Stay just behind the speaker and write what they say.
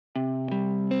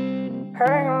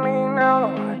hate me now,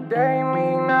 don't wanna date me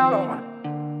now, don't wanna.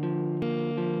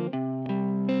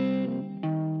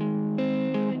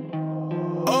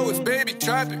 Oh, it's baby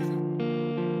trapping.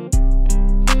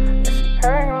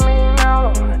 Hate me now,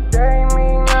 don't wanna date me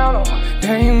now, don't wanna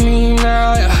date me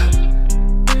now, yeah.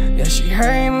 Yeah, she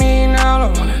hate me now,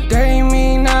 don't wanna date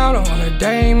me now, don't wanna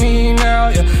date me now,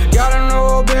 yeah. Got a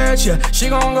new bitch, yeah, she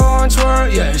gon' go and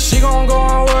twerk, yeah. She gon' go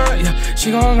and work, yeah.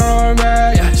 She gon' throw her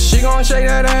back, yeah. She gon' shake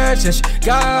that ass, yeah. She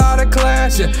got a lot of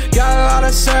class, yeah. Got a lot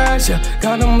of sass, yeah.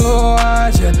 Got them blue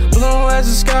eyes, yeah. Blue as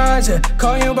the skies, yeah.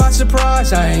 Call you by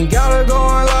surprise, I ain't gotta go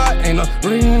and lie. Ain't no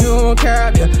reason to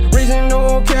cap, yeah. Reason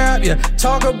to cap, yeah.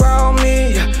 Talk about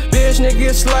me, yeah. Bitch nigga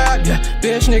get slapped, yeah.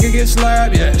 Bitch nigga get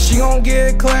slapped, yeah. She gon'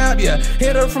 get clapped, yeah.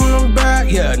 Hit her from the back,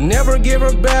 yeah. Never give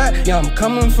her back, yeah. I'm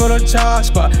coming for the top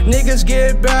spot. Niggas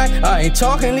get back, I ain't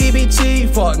talking EBT.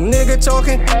 Fuck nigga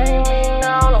talking. Hate me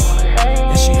now, don't wanna hate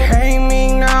me. Yeah, she hate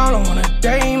me now, don't wanna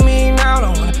date me now,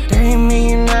 don't wanna date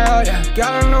me now, yeah.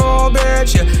 Got a new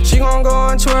bitch, yeah. She gon' go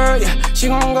and twerk, yeah. She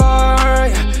gon' go and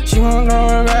hurt, yeah. She gon' throw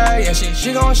her back, yeah.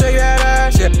 She gon' shake that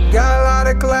ass, yeah. Got a lot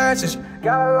of classes,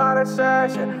 got a lot of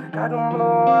sass, yeah. Got them blue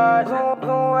eyes,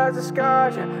 blue as the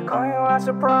skies, yeah. Call you by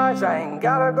surprise, I ain't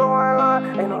gotta go and lie.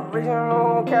 Ain't no reason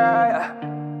to care, yeah.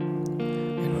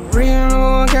 Ain't no reason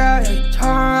to care, yeah. Turn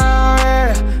around,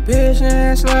 yeah. Bitch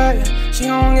nigga slut, yeah. She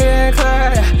gon' get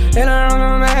clapped, yeah. Hit her on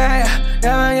the mat, yeah.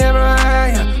 Never give her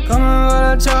hand, yeah. Coming for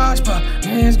the top spot,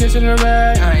 niggas get to the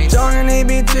bag. I ain't talking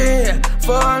EBT, yeah.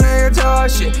 Fuck a nigga talk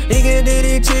shit, he get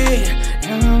DDT,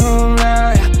 yeah. In the room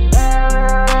now, yeah.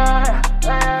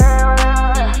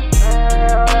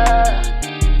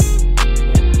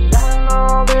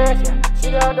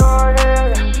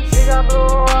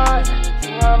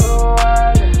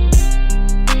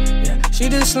 She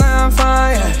just slam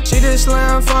fire, yeah. She just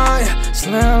slam fire, yeah.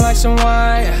 Slam like some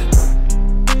wine, yeah.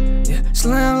 Yeah,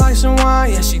 slam like some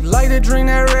wine, yeah. She like to drink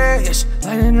that red, yeah. She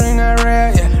like to drink that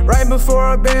red, yeah. Right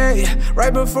before her bed, yeah.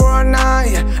 Right before her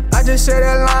night, yeah. I just said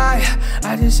that line, yeah.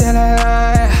 I just said that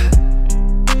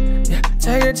line, yeah. Yeah,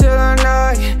 take her to the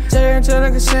night, yeah. Take her to the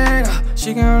casino.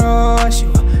 She can know what she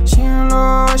want, she can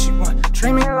know what she want.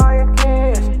 Treat me like a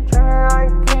kid, treat me like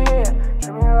a kid,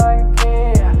 treat me like a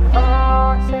kid, yeah.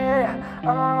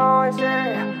 I'm always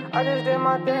saying, I just did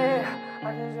my thing,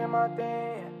 I just did my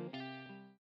thing.